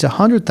exceeds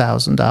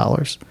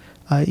 $100,000,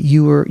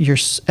 your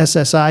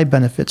SSI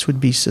benefits would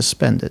be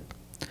suspended.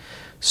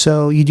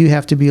 So you do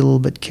have to be a little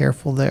bit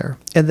careful there.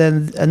 And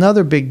then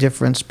another big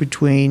difference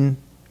between,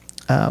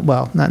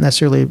 not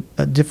necessarily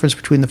a difference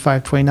between the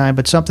 529,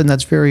 but something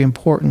that's very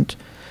important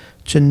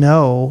to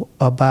know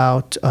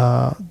about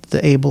the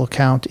ABLE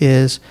account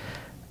is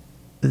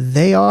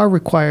they are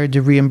required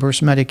to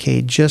reimburse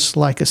Medicaid just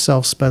like a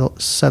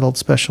self-settled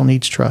special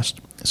needs trust.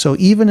 So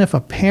even if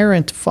a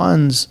parent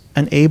funds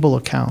an ABLE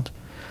account,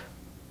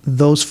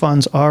 those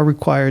funds are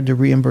required to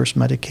reimburse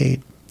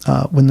Medicaid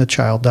when the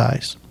child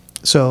dies.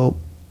 So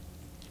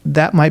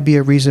that might be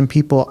a reason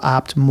people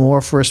opt more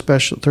for a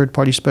special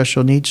third-party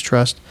special needs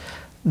trust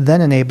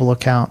than an ABLE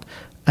account.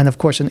 And of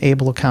course, an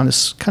ABLE account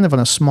is kind of on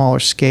a smaller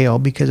scale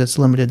because it's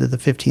limited to the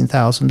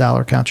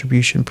 $15,000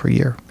 contribution per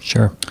year.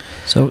 Sure.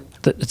 So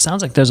it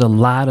sounds like there's a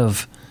lot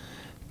of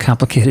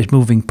complicated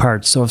moving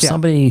parts. So if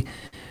somebody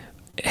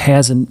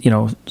has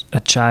a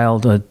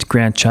child, a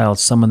grandchild,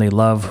 someone they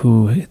love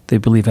who they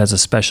believe has a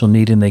special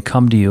need, and they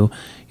come to you,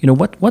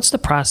 what's the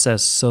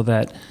process so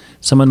that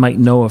someone might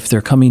know if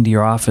they're coming to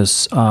your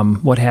office,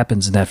 what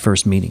happens in that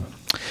first meeting?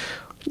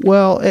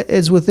 Well,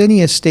 as with any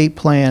estate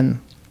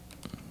plan,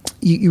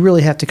 you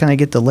really have to kind of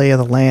get the lay of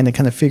the land and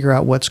kind of figure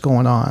out what's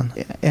going on.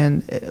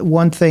 And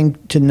one thing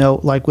to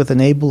note, like with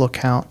an ABLE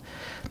account,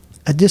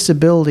 a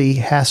disability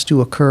has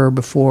to occur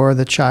before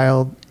the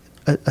child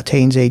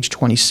attains age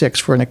 26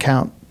 for an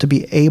account to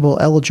be ABLE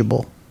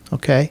eligible,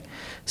 okay?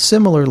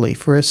 Similarly,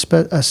 for a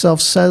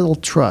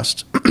self-settled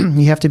trust,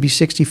 you have to be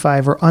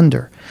 65 or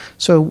under.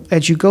 So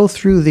as you go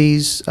through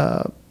these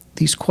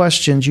these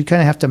questions, you kind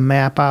of have to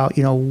map out,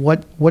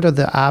 what are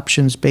the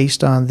options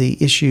based on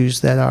the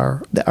issues that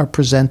are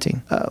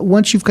presenting.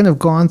 Once you've kind of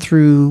gone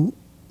through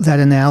that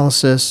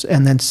analysis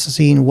and then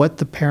seen what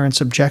the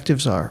parents'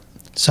 objectives are.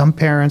 Some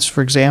parents,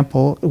 for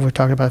example, we're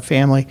talking about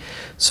family,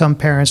 some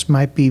parents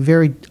might be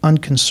very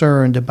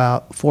unconcerned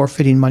about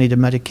forfeiting money to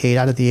Medicaid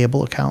out of the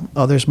ABLE account.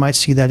 Others might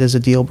see that as a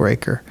deal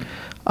breaker.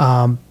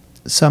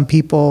 Some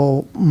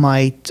people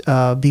might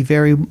be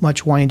very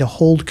much wanting to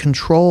hold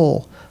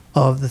control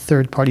of the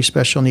third-party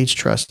special needs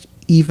trust,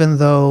 even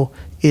though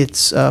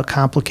it's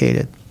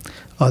complicated.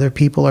 Other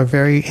people are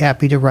very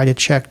happy to write a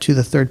check to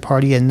the third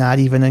party and not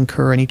even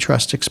incur any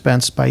trust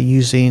expense by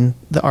using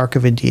the Arc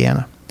of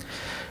Indiana.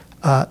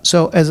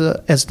 So as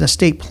an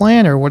estate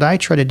planner, what I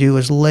try to do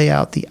is lay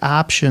out the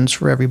options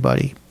for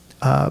everybody.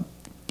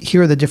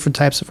 Here are the different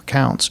types of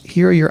accounts.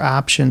 Here are your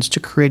options to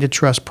create a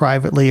trust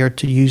privately or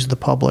to use the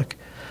public.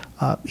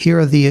 Here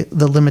are the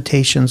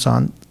limitations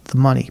on the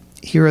money.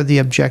 Here are the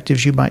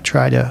objectives you might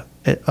try to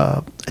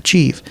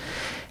achieve.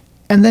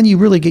 And then you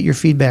really get your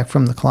feedback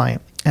from the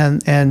client.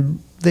 And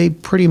they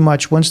pretty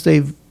much, once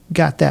they've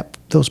got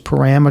those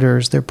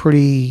parameters, they're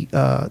pretty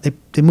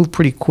they move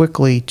pretty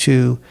quickly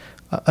to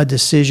a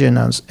decision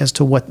as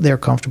to what they're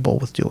comfortable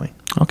with doing.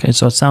 Okay,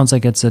 so it sounds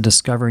like it's a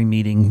discovery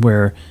meeting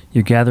where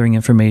you're gathering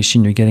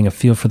information, you're getting a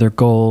feel for their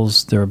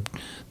goals, their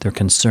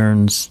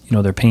concerns,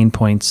 their pain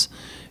points,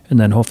 and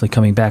then hopefully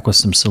coming back with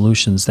some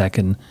solutions that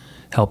can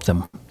help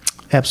them.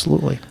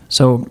 Absolutely.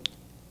 So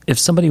if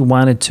somebody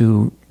wanted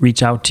to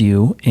reach out to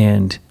you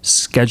and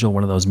schedule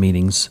one of those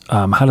meetings,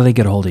 how do they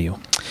get a hold of you?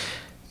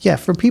 Yeah,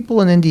 for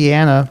people in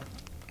Indiana,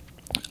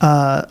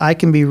 I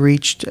can be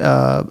reached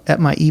at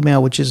my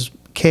email, which is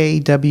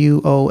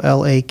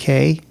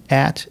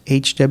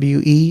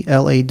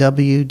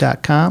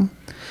kwolak@hwelaw.com.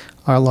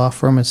 Our law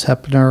firm is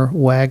Hepner,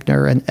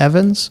 Wagner, and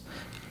Evans.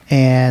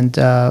 And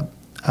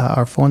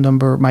our phone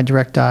number, my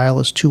direct dial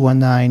is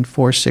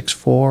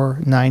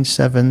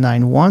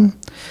 219-464-9791.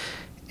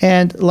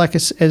 And like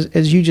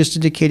as you just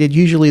indicated,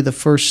 usually the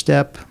first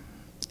step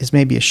is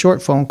maybe a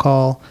short phone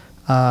call,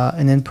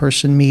 an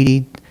in-person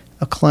meeting,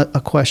 a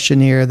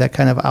questionnaire that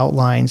kind of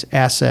outlines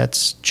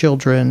assets,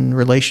 children,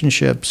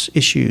 relationships,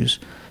 issues,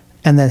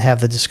 and then have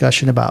the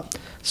discussion about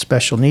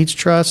special needs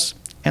trusts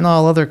and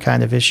all other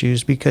kind of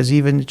issues, because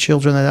even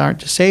children that aren't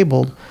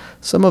disabled,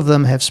 some of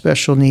them have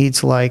special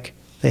needs, like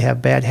they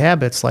have bad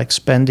habits like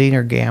spending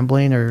or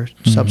gambling or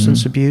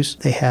substance abuse.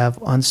 They have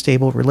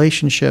unstable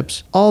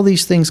relationships. All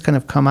these things kind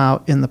of come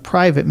out in the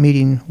private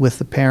meeting with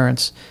the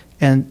parents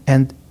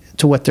and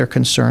to what their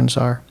concerns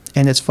are.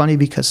 And it's funny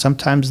because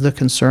sometimes the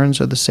concerns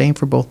are the same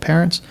for both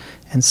parents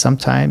and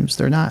sometimes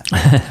they're not.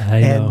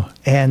 I know.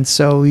 And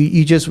so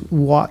you just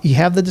you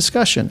have the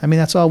discussion. I mean,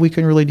 that's all we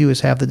can really do is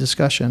have the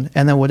discussion.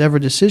 And then whatever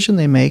decision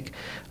they make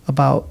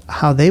about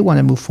how they want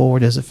to move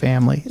forward as a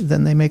family,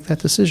 then they make that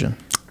decision.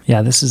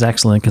 Yeah, this is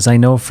excellent because I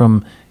know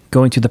from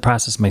going through the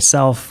process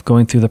myself,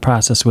 going through the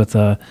process with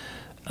a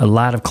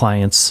lot of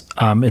clients,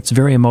 it's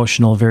very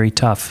emotional, very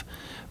tough.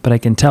 But I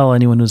can tell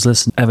anyone who's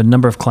listening, I have a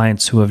number of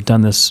clients who have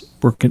done this,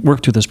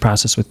 worked through this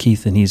process with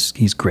Keith, and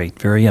he's great,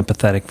 very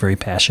empathetic, very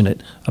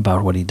passionate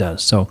about what he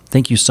does. So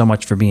thank you so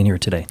much for being here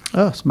today.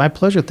 Oh, it's my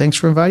pleasure. Thanks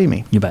for inviting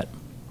me. You bet.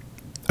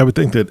 I would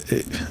think that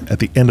at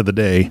the end of the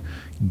day,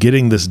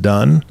 getting this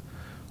done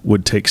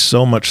would take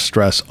so much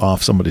stress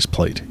off somebody's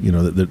plate.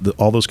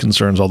 All those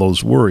concerns, all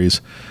those worries.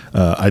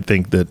 I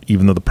think that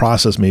even though the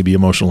process may be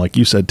emotional, like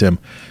you said, Tim,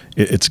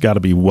 it's got to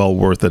be well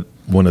worth it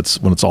when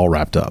it's all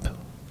wrapped up.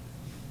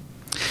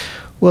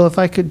 Well, if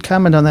I could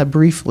comment on that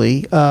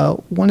briefly,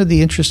 one of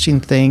the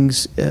interesting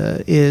things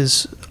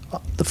is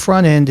the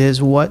front end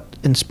is what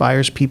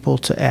inspires people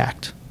to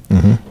act.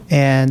 Mm-hmm.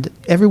 And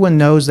everyone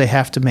knows they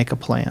have to make a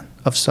plan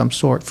of some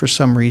sort for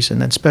some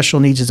reason, and special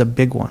needs is a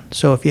big one.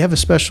 So if you have a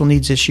special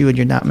needs issue and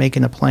you're not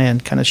making a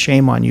plan, kind of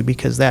shame on you,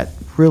 because that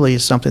really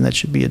is something that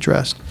should be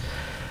addressed.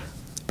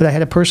 But I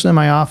had a person in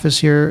my office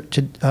here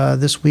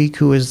this week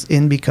who is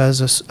in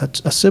because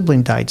a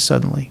sibling died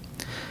suddenly.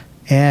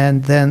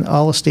 And then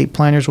all estate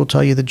planners will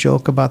tell you the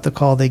joke about the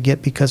call they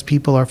get because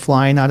people are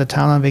flying out of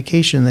town on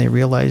vacation and they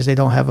realize they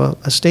don't have a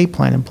estate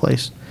plan in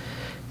place.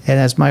 And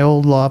as my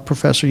old law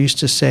professor used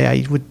to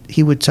say,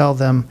 he would tell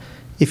them,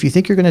 if you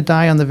think you're going to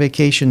die on the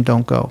vacation,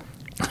 don't go.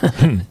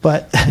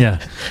 But yeah,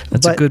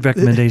 that's a good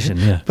recommendation.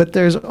 Yeah. But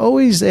there's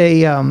always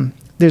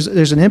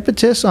there's an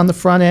impetus on the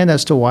front end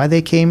as to why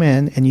they came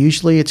in, and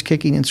usually it's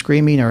kicking and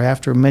screaming or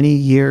after many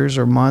years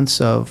or months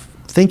of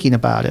thinking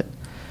about it.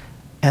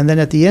 And then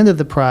at the end of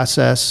the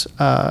process,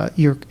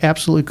 you're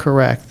absolutely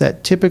correct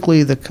that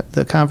typically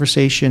the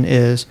conversation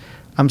is,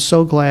 I'm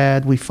so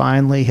glad we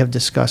finally have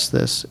discussed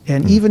this.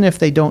 And even if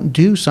they don't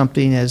do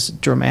something as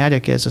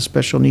dramatic as a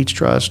special needs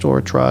trust or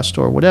a trust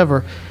or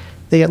whatever,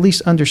 they at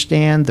least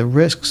understand the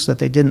risks that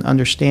they didn't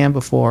understand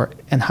before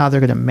and how they're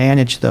going to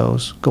manage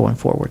those going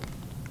forward.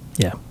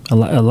 Yeah,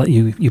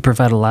 you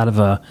provide a lot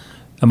of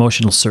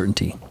emotional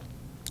certainty.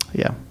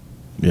 Yeah.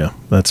 Yeah,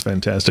 that's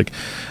fantastic.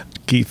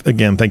 Keith,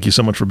 again, thank you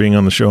so much for being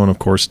on the show. And of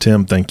course,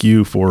 Tim, thank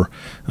you for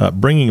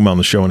bringing him on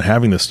the show and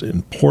having this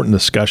important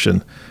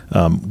discussion.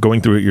 Going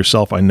through it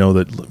yourself, I know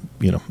that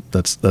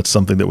that's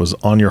something that was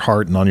on your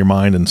heart and on your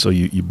mind, and so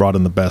you brought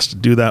in the best to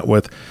do that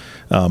with.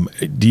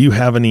 Do you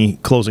have any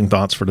closing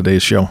thoughts for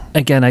today's show?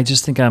 Again, I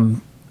just think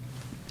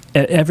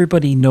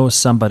everybody knows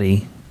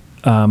somebody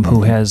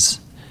who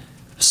has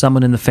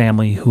someone in the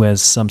family who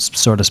has some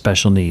sort of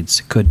special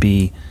needs. It could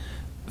be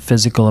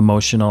physical,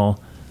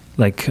 emotional,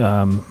 like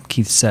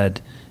Keith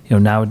said.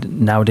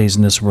 Nowadays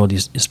in this world,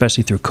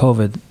 especially through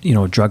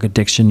COVID, drug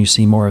addiction, you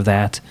see more of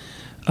that.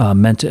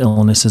 Mental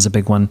illness is a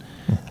big one.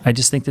 I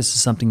just think this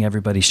is something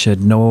everybody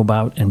should know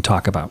about and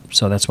talk about.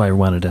 So that's why I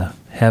wanted to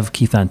have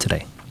Keith on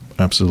today.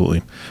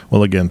 Absolutely.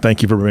 Well, again,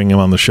 thank you for bringing him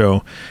on the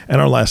show. And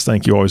our last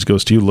thank you always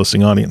goes to you,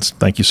 listening audience.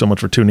 Thank you so much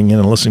for tuning in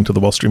and listening to the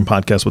Wealth Stream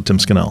Podcast with Tim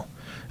Scannell.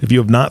 If you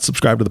have not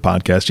subscribed to the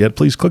podcast yet,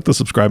 please click the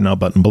subscribe now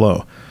button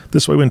below.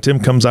 This way, when Tim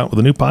comes out with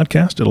a new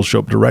podcast, it'll show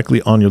up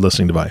directly on your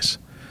listening device.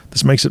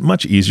 This makes it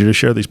much easier to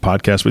share these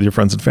podcasts with your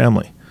friends and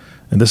family.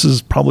 And this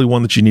is probably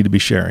one that you need to be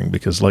sharing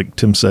because, like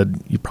Tim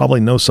said, you probably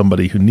know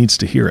somebody who needs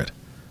to hear it.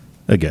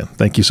 Again,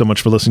 thank you so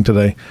much for listening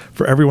today.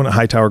 For everyone at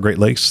Hightower Great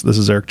Lakes, this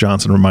is Eric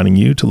Johnson reminding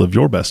you to live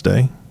your best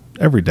day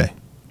every day.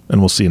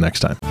 And we'll see you next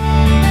time.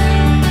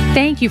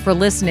 Thank you for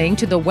listening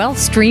to the Wealth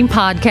Stream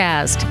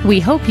Podcast.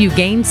 We hope you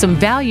gained some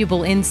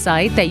valuable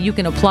insight that you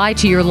can apply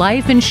to your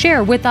life and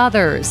share with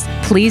others.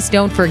 Please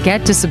don't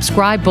forget to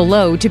subscribe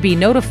below to be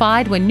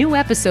notified when new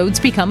episodes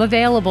become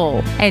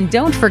available. And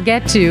don't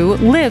forget to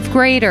live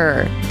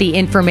greater. The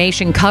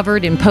information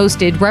covered and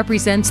posted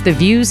represents the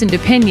views and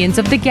opinions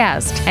of the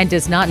guest and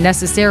does not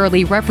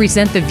necessarily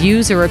represent the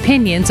views or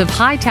opinions of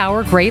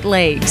Hightower Great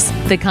Lakes.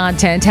 The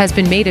content has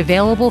been made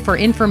available for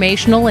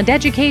informational and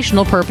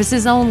educational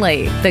purposes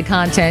only. The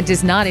content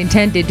is not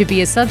intended to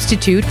be a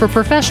substitute for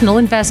professional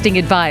investing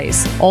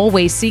advice.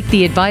 Always seek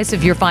the advice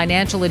of your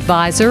financial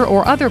advisor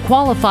or other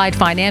qualified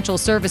financial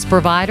service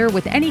provider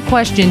with any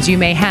questions you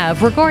may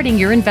have regarding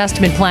your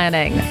investment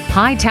planning.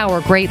 Hightower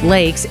Great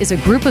Lakes is a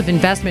group of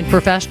investment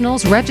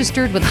professionals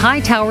registered with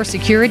Hightower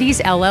Securities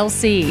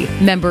LLC,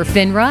 member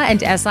FINRA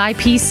and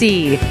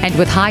SIPC, and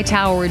with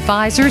Hightower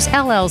Advisors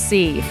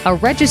LLC, a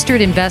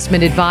registered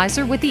investment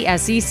advisor with the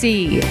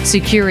SEC.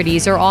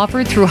 Securities are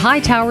offered through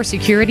Hightower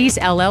Securities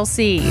LLC.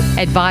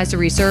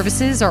 Advisory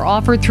services are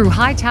offered through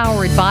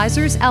Hightower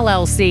Advisors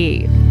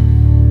LLC.